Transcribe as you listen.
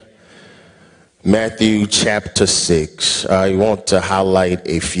Matthew chapter 6. I want to highlight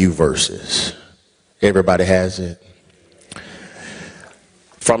a few verses. Everybody has it?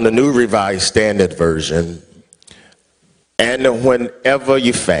 From the New Revised Standard Version. And whenever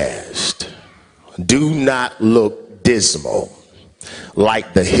you fast, do not look dismal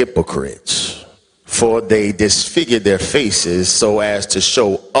like the hypocrites, for they disfigure their faces so as to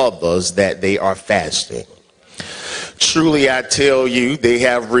show others that they are fasting. Truly, I tell you, they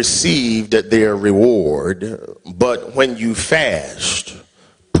have received their reward. But when you fast,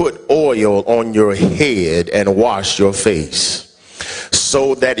 put oil on your head and wash your face,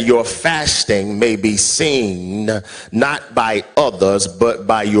 so that your fasting may be seen not by others, but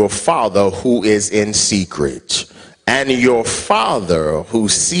by your Father who is in secret. And your Father who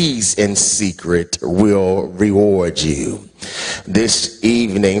sees in secret will reward you. This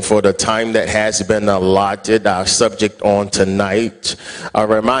evening, for the time that has been allotted, our subject on tonight, a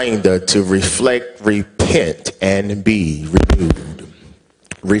reminder to reflect, repent, and be renewed.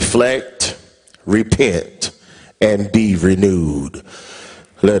 Reflect, repent, and be renewed.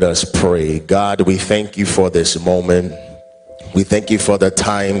 Let us pray. God, we thank you for this moment. We thank you for the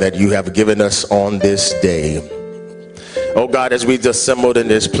time that you have given us on this day. Oh God, as we've assembled in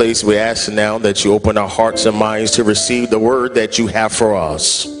this place, we ask now that you open our hearts and minds to receive the word that you have for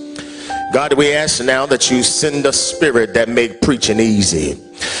us. God, we ask now that you send a spirit that make preaching easy.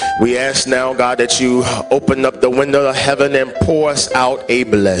 We ask now, God, that you open up the window of heaven and pour us out a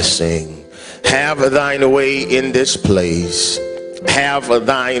blessing. Have thine way in this place. Have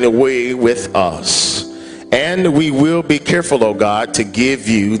thine way with us. And we will be careful, oh God, to give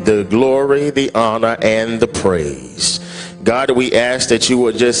you the glory, the honor, and the praise. God, we ask that you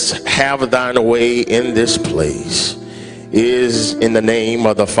would just have thine way in this place. Is in the name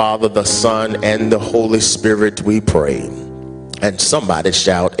of the Father, the Son, and the Holy Spirit we pray. And somebody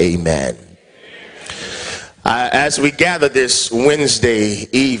shout amen. As we gather this Wednesday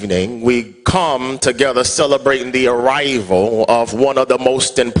evening, we come together celebrating the arrival of one of the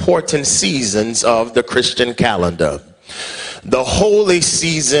most important seasons of the Christian calendar. The holy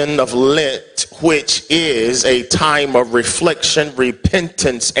season of Lent, which is a time of reflection,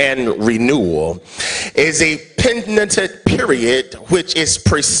 repentance, and renewal, is a penitent period which is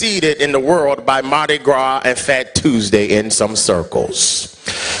preceded in the world by Mardi Gras and Fat Tuesday in some circles.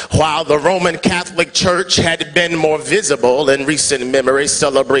 While the Roman Catholic Church had been more visible in recent memory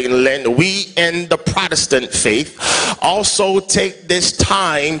celebrating Lent, we in the Protestant faith also take this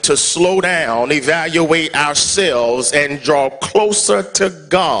time to slow down, evaluate ourselves, and draw closer to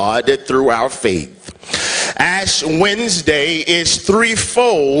God through our faith. Ash Wednesday is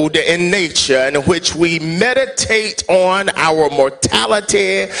threefold in nature, in which we meditate on our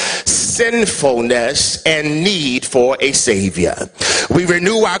mortality, sinfulness, and need for a Savior. We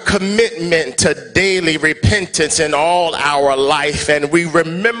renew our commitment to daily repentance in all our life, and we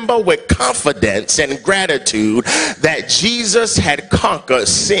remember with confidence and gratitude that Jesus had conquered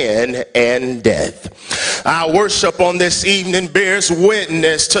sin and death. Our worship on this evening bears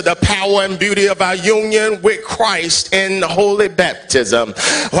witness to the power and beauty of our union with Christ in holy baptism.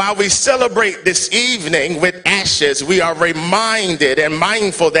 While we celebrate this evening with ashes, we are reminded and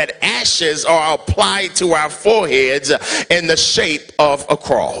mindful that ashes are applied to our foreheads in the shape of a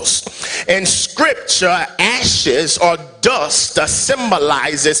cross. In scripture, ashes or dust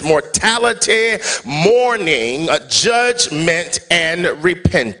symbolizes mortality, mourning, judgment, and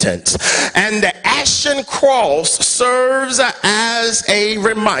repentance. And the ashen cross serves as a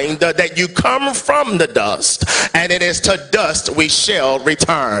reminder that you come from the dust, and it is to dust we shall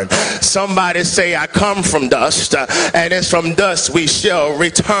return. Somebody say, I come from dust, and it's from dust we shall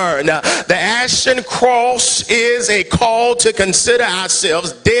return. The ashen cross is a call to consider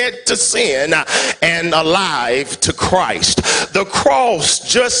ourselves dead to sin and alive to Christ. The cross,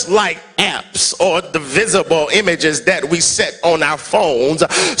 just like apps or the visible images that we set on our phones,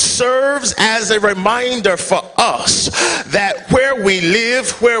 serves as a reminder for us that where we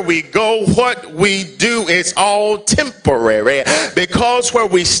live, where we go, what we do is all temporary, because where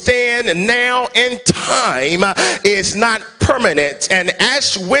we stand now in time is not permanent. And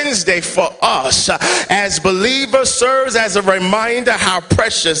Ash Wednesday for us as believers serves as a reminder how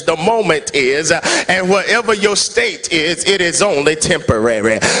precious the moment is, and whatever your state is, it is only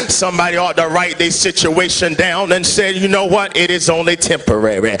temporary. Somebody ought to write their situation down and say, you know what, it is only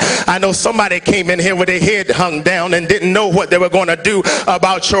temporary. I know somebody came in here with their head hung down and didn't know what they were going to do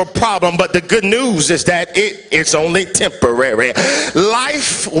about your problem, but the good news is that it is only temporary.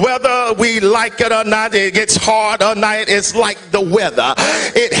 Life, whether we like it or not, it gets hard or not, it's like the weather.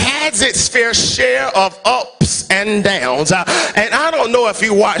 It has its fair share of ups and downs. And I don't know if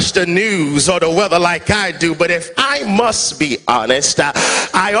you watch the news or the weather like I do, but if I must be honest,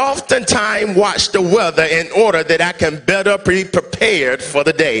 I oftentimes watch the weather in order that I can better be prepared for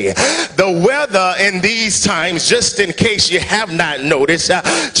the day. The weather in these times, just in case you have not noticed,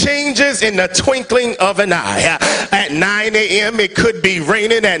 changes in the twinkling of an eye. At 9 a.m. it could be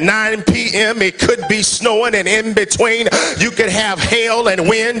raining, at 9 p.m. it could be snowing, and in between you could have hail and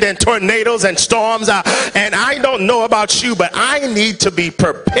wind and tornadoes and storms. And I don't know about you, but I need to be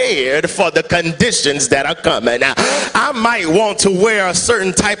prepared for the conditions that are coming. I might want to wear a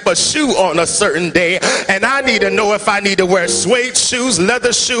certain type of shoe on a certain day, and I need to know if I need to wear suede shoes,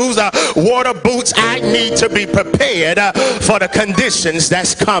 leather shoes, water boots. I need to be prepared for the conditions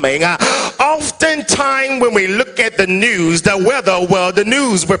that's coming. Oftentimes when we look at the news, the weather, well, the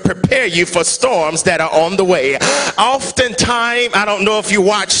news will prepare you for storms that are on the way. Oftentimes, I don't know if you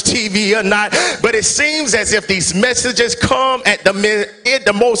watch TV or not, but it seems as if these messages come at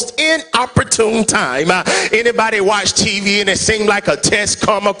the most inopportune time. Anybody watch TV and it seems like a test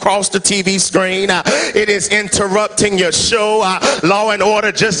come across the TV screen? It is interrupting your show. Law and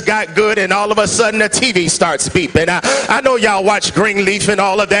Order just got good, and all of a sudden the TV starts beeping. I know y'all watch Greenleaf and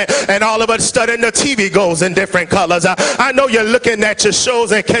all of that, and all of a sudden the TV goes in different colors. I know you're looking at your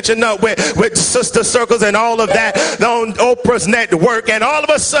shows and catching up with Sister Circles and all of that on Oprah's network, and all of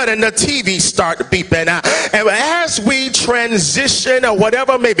a sudden the TV start beeping. And as we transition or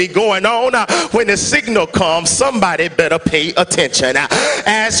whatever may be going on, when the signal comes, somebody better pay attention.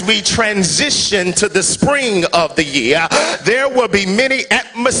 As we transition to the spring of the year, there will be many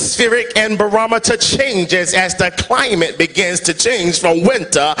atmospheric and barometer changes as the climate begins to change from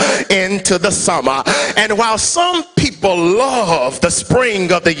winter into the summer. And while some people love the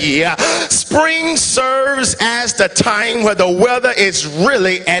spring of the year, spring serves as the time where the weather is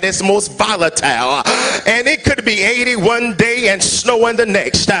really at its most volatile. And it could be 80 one day and snowing the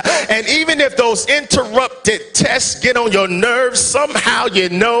next. And even if those interrupted tests get on your nerves, somehow you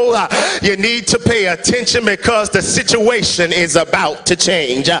know you need to pay attention, because the situation is about to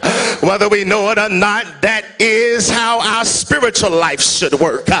change. Whether we know it or not, that is how our spiritual life should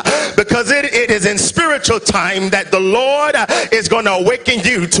work. Because it is in spiritual time that the Lord is going to awaken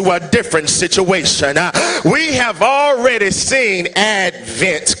you to a different situation. We have already seen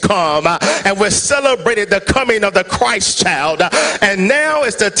Advent come, and we're celebrating the coming of the Christ child. And now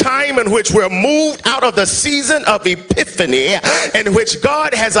is the time in which we're moved out of the season of Epiphany, in which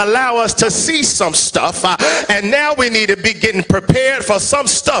God has allowed us to see some stuff, and now we need to be getting prepared for some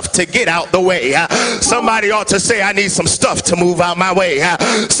stuff to get out the way. Somebody ought to say, I need some stuff to move out my way.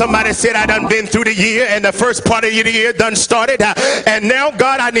 Somebody said, I done been through the year, and the first part of the year done started, and now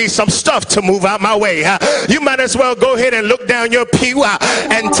God, I need some stuff to move out my way. You might as well go ahead and look down your pew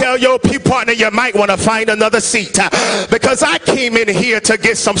and tell your pew partner you might want to find another seat, because I came in here to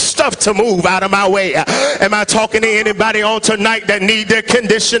get some stuff to move out of my way. Am I talking to anybody on tonight that need their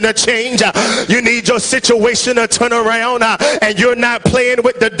condition to change? You need your situation to turn around, and you're not playing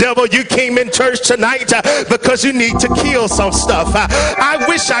with the devil. You came in church tonight because you need to kill some stuff. I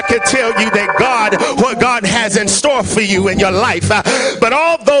wish I could tell you that what God has in store for you in your life, but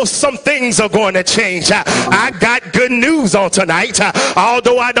although some things are going to change, I got good news on tonight.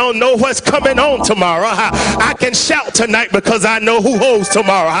 Although I don't know what's coming on tomorrow, I can shout tonight because I know who holds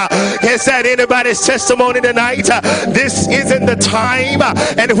tomorrow. Is that anybody's testimony tonight? This isn't the time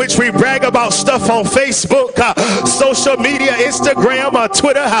in which we brag about stuff on Facebook, social media, Instagram, or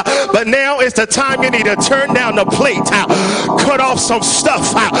Twitter, but now is the time you need to turn down the plate, cut off some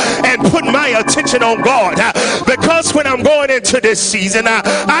stuff, and put my attention on God, because when I'm going into this season,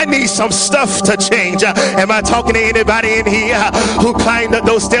 I need some stuff to change. Am I talking to anybody in here who climbed up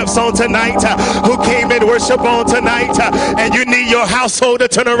those steps on tonight, who came in worship on tonight, and you need your household to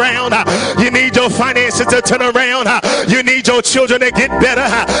turn around, you need your finances to turn around, you need your children to get better,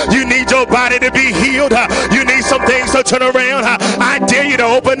 you need your body to be healed, you need some things to turn around? I dare you to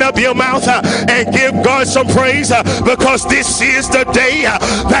open up your mouth and give God some praise, because this is the day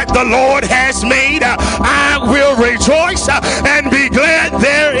that the Lord has made. I will rejoice and be glad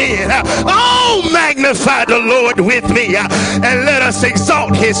therein. Oh, magnify the Lord with me, and let us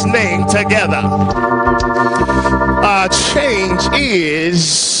exalt his name together. Change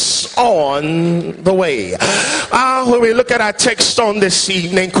is on the way. When we look at our text on this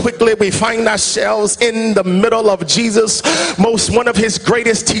evening, quickly we find ourselves in the middle of Jesus' one of his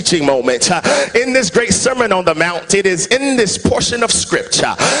greatest teaching moments. In this great Sermon on the Mount, it is in this portion of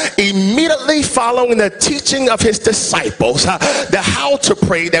scripture, immediately following the teaching of his disciples, the how to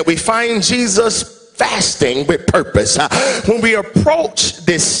pray, that we find Jesus fasting with purpose. When we approach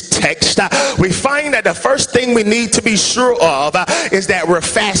this text, we find that the first thing we need to be sure of is that we're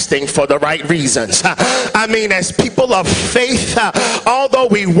fasting for the right reasons. I mean, as people of faith, although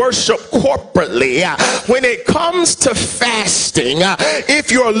we worship corporately, when it comes to fasting,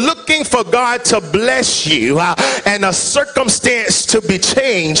 if you're looking for God to bless you and a circumstance to be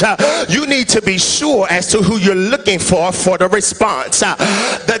changed, you need to be sure as to who you're looking for the response.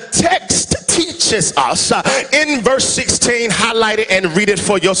 The text teaches us in verse 16, highlight it and read it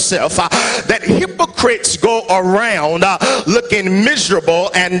for yourself, that hypocrites go around looking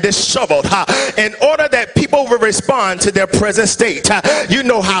miserable and disheveled in order that people will respond to their present state. You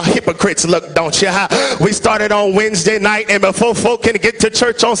know how hypocrites look, don't you? We started on Wednesday night, and before folk can get to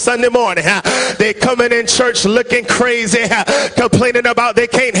church on Sunday morning, they coming in church looking crazy, complaining about they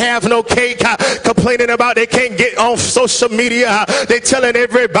can't have no cake, complaining about they can't get on social media. They telling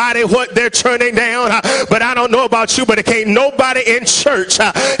everybody what they're turning down. But I don't know about you, but it can't nobody in church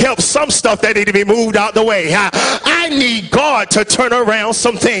help some stuff that need to be moved out the way. I need God to turn around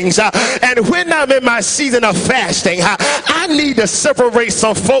some things. And when I'm in my season of fasting, I need to separate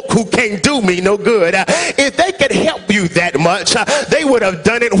some folk who can't do me no good. If they could help you that much, they would have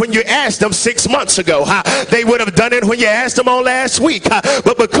done it when you asked them 6 months ago. They would have done it when you asked them on last week.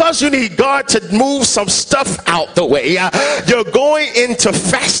 But because you need God to move some stuff out the way, you're going into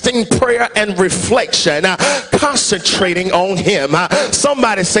fasting, prayer, and reflection, concentrating on Him.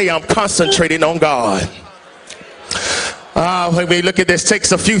 Somebody say, I'm concentrating on God. When we look at this,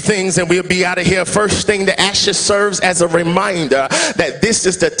 takes a few things and we'll be out of here. First thing, the ashes serves as a reminder that this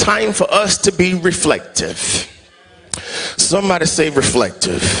is the time for us to be reflective. Somebody say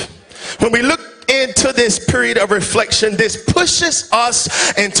reflective. When we look into this period of reflection, this pushes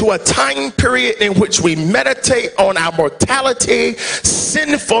us into a time period in which we meditate on our mortality,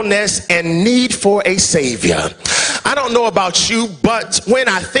 sinfulness, and need for a Savior. I don't know about you, but when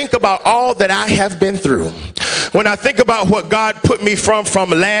I think about all that I have been through, when I think about what God put me from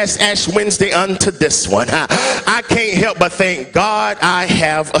last Ash Wednesday unto this one, I can't help but thank God I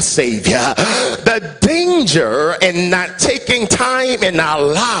have a Savior. The danger in not taking time in our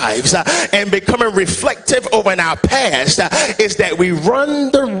lives and becoming reflective over in our past is that we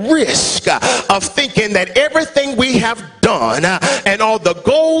run the risk of thinking that everything we have done and all the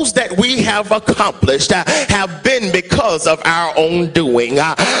goals that we have accomplished have been because of our own doing.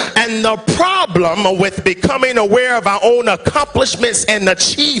 And the problem with becoming aware of our own accomplishments and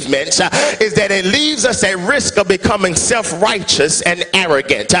achievements is that it leaves us at risk of becoming self-righteous and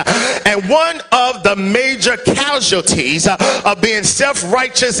arrogant. And one of the major casualties of being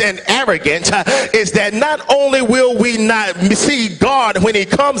self-righteous and arrogant is that not only will we not see God when He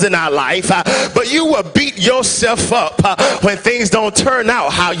comes in our life, but you will beat yourself up when things don't turn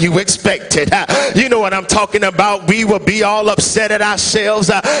out how you expected. You know what I'm talking about. We will be all upset at ourselves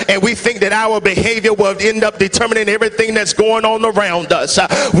and we think that our behavior will end up determining everything that's going on around us.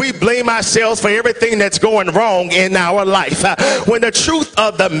 We blame ourselves for everything that's going wrong in our life, when the truth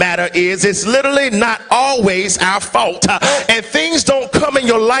of the matter is it's literally not always our fault. And things don't come in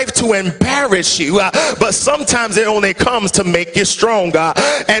your life to embarrass you, but sometimes it only comes to make you stronger.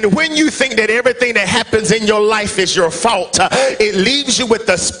 And when you think that everything that happens in your life is your fault, it leaves you with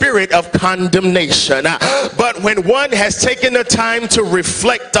the spirit of condemnation. But when one has taken the time to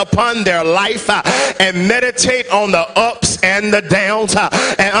reflect upon their life and meditate on the ups and the downs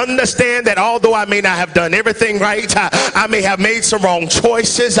and understand that although I may not have done everything right, I may have made some wrong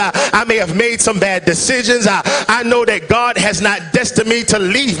choices, I may have made some bad decisions, I know that God has not destined me to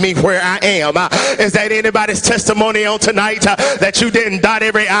leave me where I am. Is that anybody's testimony on tonight, that you didn't dot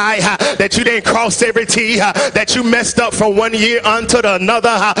every I, that you didn't cross every T, that you messed up from one year unto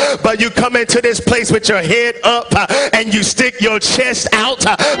another, but you come into this place with your head up and you stick your chest out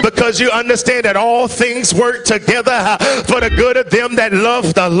because you understand that all things work together for the good of them that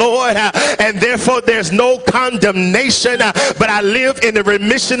love the Lord, and therefore there's no condemnation, but I live in the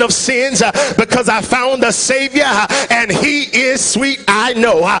remission of sins because I found a Savior and He is sweet. I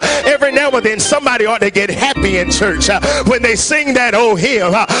know every now and then somebody ought to get happy in church when they sing that old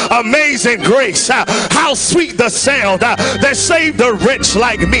hymn, Amazing Grace, how sweet the sound that saved a wretch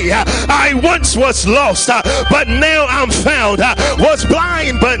like me. I once was lost, but now I'm found, was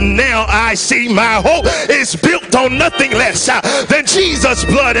blind, but now I see. My hope is built on nothing less than Jesus'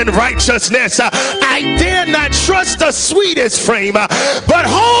 blood and righteousness. I dare not trust the sweetest frame, but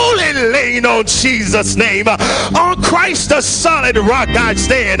wholly lean on Jesus' name. On Christ the solid rock I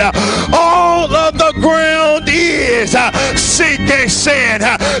stand. All of the ground is sinking sand.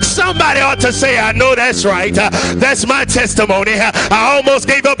 Somebody ought to say, I know that's right. That That's my testimony. I almost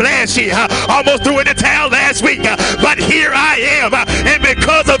gave up last year, almost threw in the towel last week, but here I am, and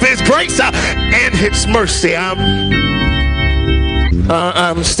because of his grace and his mercy,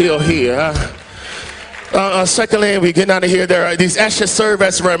 I'm still here. Secondly, we get out of here. These actions serve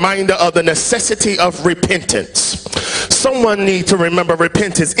as a reminder of the necessity of repentance. Someone needs to remember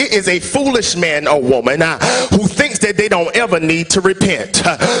repentance. It is a foolish man or woman who thinks that they don't ever need to repent.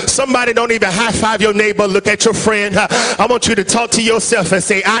 Somebody don't even high five your neighbor, look at your friend. I want you to talk to yourself and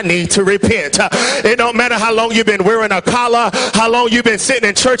say, I need to repent. It don't matter how long you've been wearing a collar, how long you've been sitting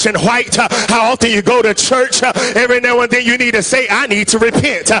in church in white, how often you go to church. Every now and then you need to say, I need to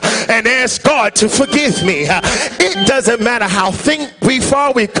repent and ask God to forgive me. It doesn't matter how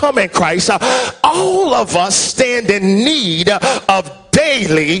far we come in Christ. All of us stand in need of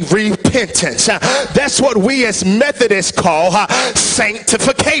daily repentance. That's what we as Methodists call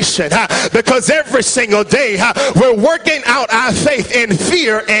sanctification, because every single day we're working out our faith in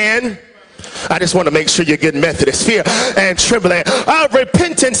fear and I just want to make sure you get Methodist. Fear and trembling.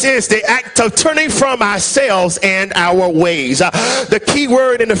 Repentance is the act of turning from ourselves and our ways. The key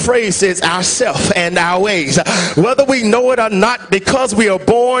word in the phrase is ourself and our ways. Whether we know it or not, because we are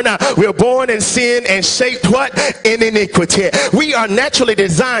born in sin and shaped what? In iniquity. We are naturally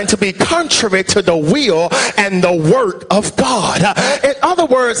designed to be contrary to the will and the work of God. In other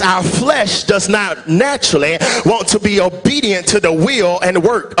words, our flesh does not naturally want to be obedient to the will and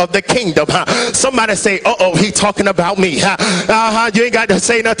work of the kingdom. Somebody say, uh-oh, he talking about me. You ain't got to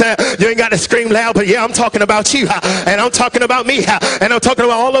say nothing. You ain't got to scream loud, but yeah, I'm talking about you. And I'm talking about me. And I'm talking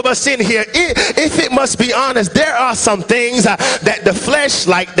about all of us in here. If it must be honest, there are some things that the flesh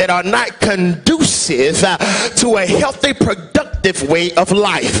like that are not conducive to a healthy, productive way of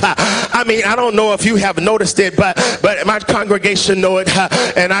life. I mean, I don't know if you have noticed it, but my congregation know it.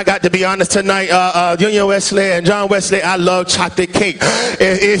 And I got to be honest tonight, Union Wesley and John Wesley, I love chocolate cake.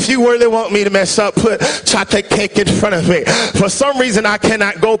 If you really want me to mess up, put chocolate cake in front of me. For some reason, I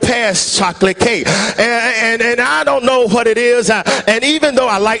cannot go past chocolate cake. And I don't know what it is. And even though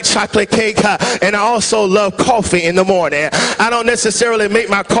I like chocolate cake, and I also love coffee in the morning, I don't necessarily make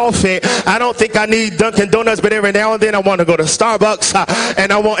my coffee. I don't think I need Dunkin' Donuts, but every now and then I want to go to Starbucks,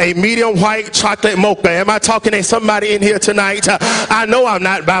 and I want a medium white chocolate mocha. Am I talking to somebody in here tonight? I know I'm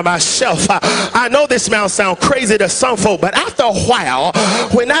not by myself. I know this might sound crazy to some folk, but after a while,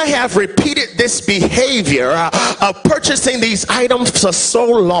 when I have repeated this behavior of purchasing these items for so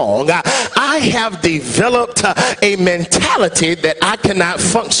long, I have developed a mentality that I cannot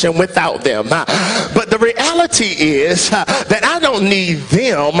function without them. But the reality is that I don't need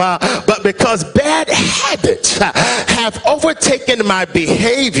them, but because bad habits have overtaken my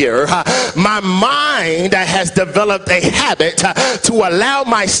behavior, my mind has developed a habit to allow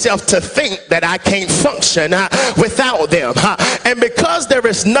myself to think that I can't function without them. And because there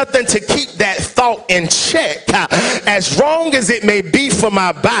is nothing to keep that thought in check, as wrong as it may be for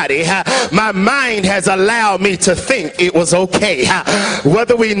my body, my mind has allowed me to think it was okay.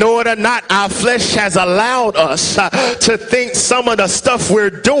 Whether we know it or not, our flesh has allowed us to think some of the stuff we're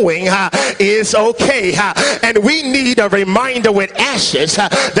doing is okay. And we need a reminder with ashes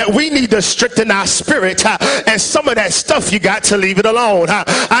that we need to strengthen our spirit, and some of that stuff you got to leave it alone.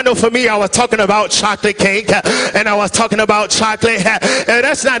 I know for me, I was talking about chocolate cake, and I was talking about chocolate, and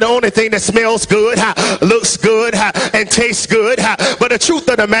that's not the only thing that smells good, looks good, and tastes good. But the truth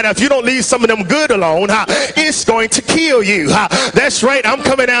of the matter, if you don't leave some of them good alone, it's going to kill you. That's right, I'm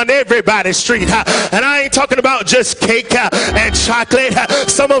coming down everybody's street, and I ain't talking about just cake and chocolate.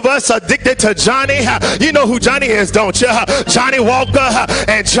 Some of us are addicted to Johnny. You know who Johnny is, don't you? Johnny Walker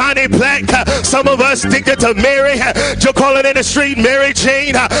and Johnny Black. Some of us addicted to Mary. You'll call it in the street Mary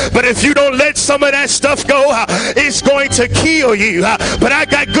Jane. But if you don't let some of that stuff go, it's going to kill you. But I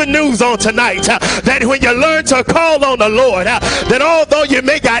got good news on tonight, that when you learn to call on the Lord, that although you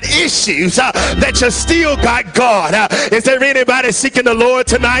may got issues, that you still got God. Is there anybody seeking the Lord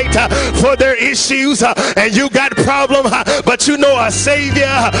tonight for their issues, and you got problem, but you know a Savior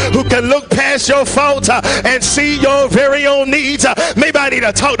who can look past your fault and see your very own needs? Maybe I need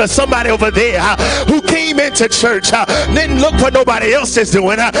to talk to somebody over there who came into church, didn't look what nobody else is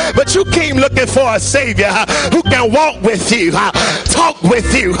doing, but you came looking for a Savior who can walk with you, talk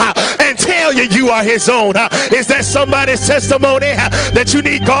with you, and tell you you are his own. Is that somebody's testimony that you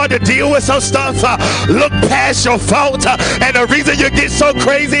need God to deal with some stuff? Look past your fault, and the reason you get so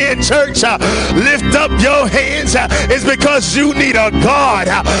crazy in church, lift up your hands, is because you need a God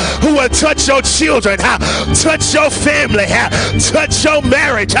who will touch your children, touch your family, touch your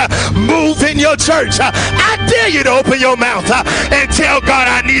marriage, move in your church. I dare you to open your mouth and tell God,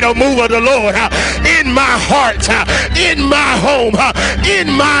 I need a move of the Lord in in my heart, in my home, in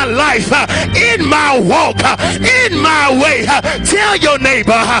my life, in my walk, in my way. Tell your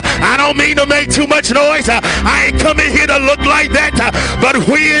neighbor, I don't mean to make too much noise. I ain't coming here to look like that. But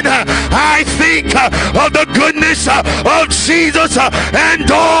when I think of the goodness of Jesus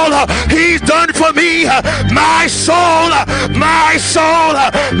and all he's done for me, my soul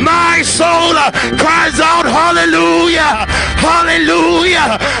cries out, hallelujah,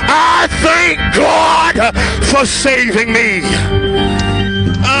 hallelujah. I thank God for saving me.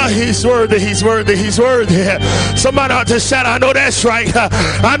 He's worthy, he's worthy, he's worthy. Somebody ought to shout, I know that's right.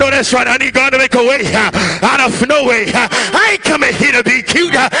 I know that's right. I need God to make a way out of no way. I ain't coming here to be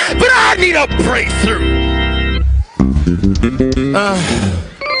cute, but I need a breakthrough.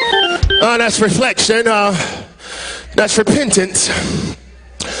 That's reflection. That's repentance.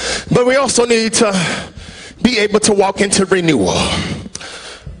 But we also need to be able to walk into renewal.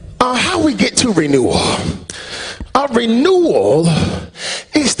 How we get to renewal? Renewal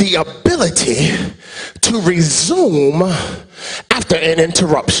is the ability to resume after an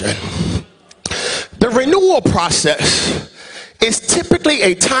interruption. The renewal process is typically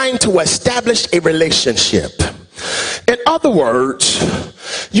a time to establish a relationship. In other words,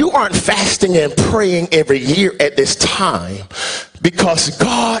 you aren't fasting and praying every year at this time because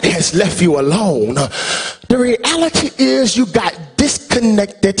God has left you alone. The reality is you got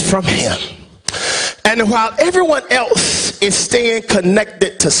disconnected from him. And while everyone else is staying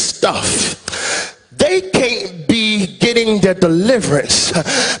connected to stuff, they can't be getting their deliverance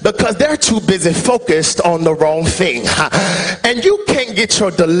because they're too busy focused on the wrong thing. And you can't get your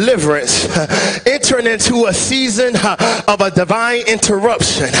deliverance entering into a season of a divine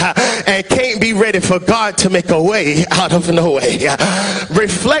interruption and can't be ready for God to make a way out of no way.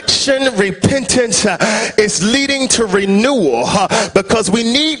 Reflection, repentance is leading to renewal because we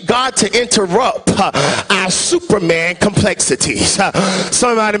need God to interrupt our Superman complexities.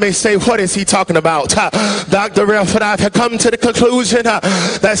 Somebody may say, what is he talking about? Dr. Relford, I've come to the conclusion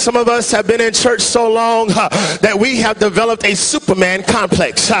that some of us have been in church so long that we have developed a Superman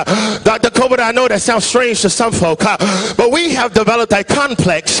complex. Dr. Colbert, I know that sounds strange to some folk, but we have developed a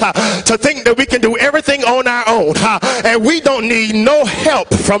complex to think that we can do everything on our own and we don't need no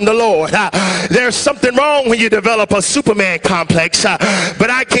help from the Lord. There's something wrong when you develop a Superman complex, but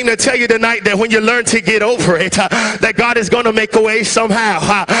I came to tell you tonight that when you learn to get over it, that God is going to make a way somehow.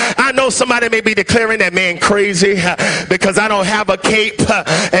 I know somebody may be declaring that man crazy because I don't have a cape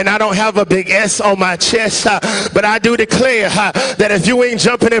and I don't have a big S on my chest, but I do declare that if you ain't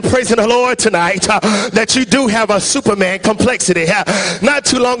jumping and praising the Lord tonight, that you do have a Superman complexity. Not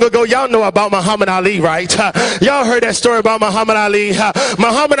too long ago, y'all know about Muhammad Ali, right? Y'all heard that story about Muhammad Ali.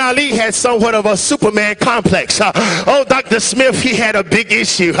 Muhammad Ali had somewhat of a Superman complex. Oh, Dr. Smith, he had a big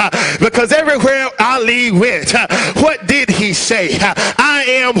issue because everywhere Ali went, what did he say? I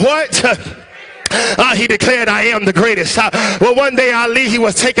am what? He declared, I am the greatest. Well, one day Ali, he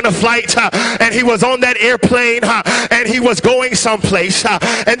was taking a flight and he was on that airplane and he was going someplace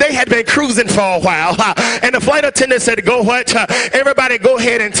and they had been cruising for a while and the flight attendant said, go what? Everybody go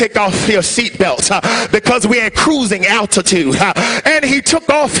ahead and take off your seatbelt because we had cruising altitude. And he took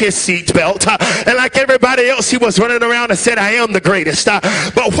off his seatbelt and like everybody else, he was running around and said, I am the greatest.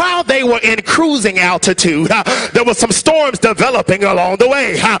 But while they were in cruising altitude, there were some storms developing along the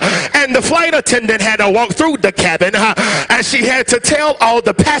way and the flight attendant had to walk through the cabin and she had to tell all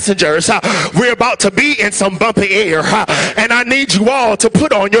the passengers, we're about to be in some bumpy air and I need you all to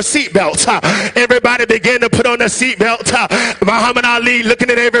put on your seatbelts. Everybody began to put on their seatbelt. Muhammad Ali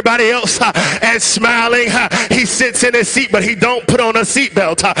looking at everybody else and smiling. He sits in his seat but he don't put on a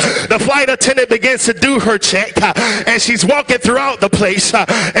seatbelt. The flight attendant begins to do her check and she's walking throughout the place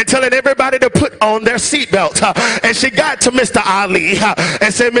and telling everybody to put on their seatbelt. And she got to Mr. Ali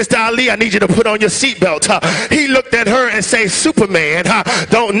and said, Mr. Ali, I need you to put on your seatbelt. He looked at her and said, Superman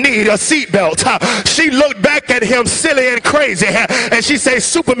don't need a seatbelt. She looked back at him silly and crazy and she said,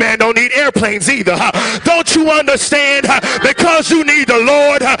 Superman don't need airplanes either. Don't you understand? Because you need the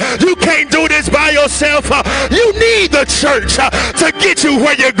Lord, you can't do this by yourself. You need the church to get you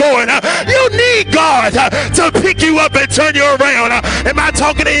where you're going. You need God to pick you up and turn you around. Am I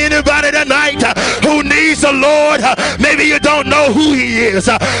talking to anybody tonight who needs the Lord? Maybe you don't know who he is.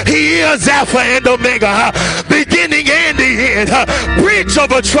 He is Alpha and Omega, beginning and the end, bridge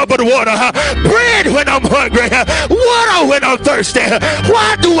over troubled water, bread when I'm hungry, water when I'm thirsty.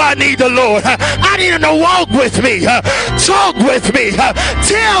 Why do I need the Lord? I need him to walk with me, talk with me,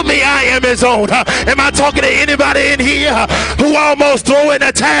 tell me I am his own. Am I talking to anybody in here who almost throw in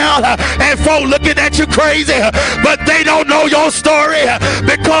a towel and folk looking at you crazy, but they don't know your story?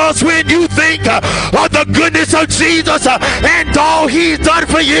 Because when you think think of the goodness of Jesus and all he's done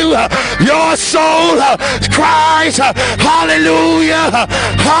for you, your soul cries, hallelujah,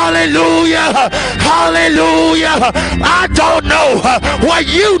 hallelujah, hallelujah. I don't know what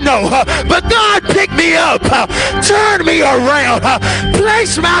you know, but God picked me up, turned me around,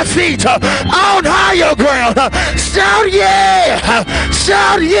 placed my feet on higher ground. Shout yeah,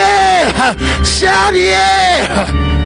 shout yeah, shout yeah.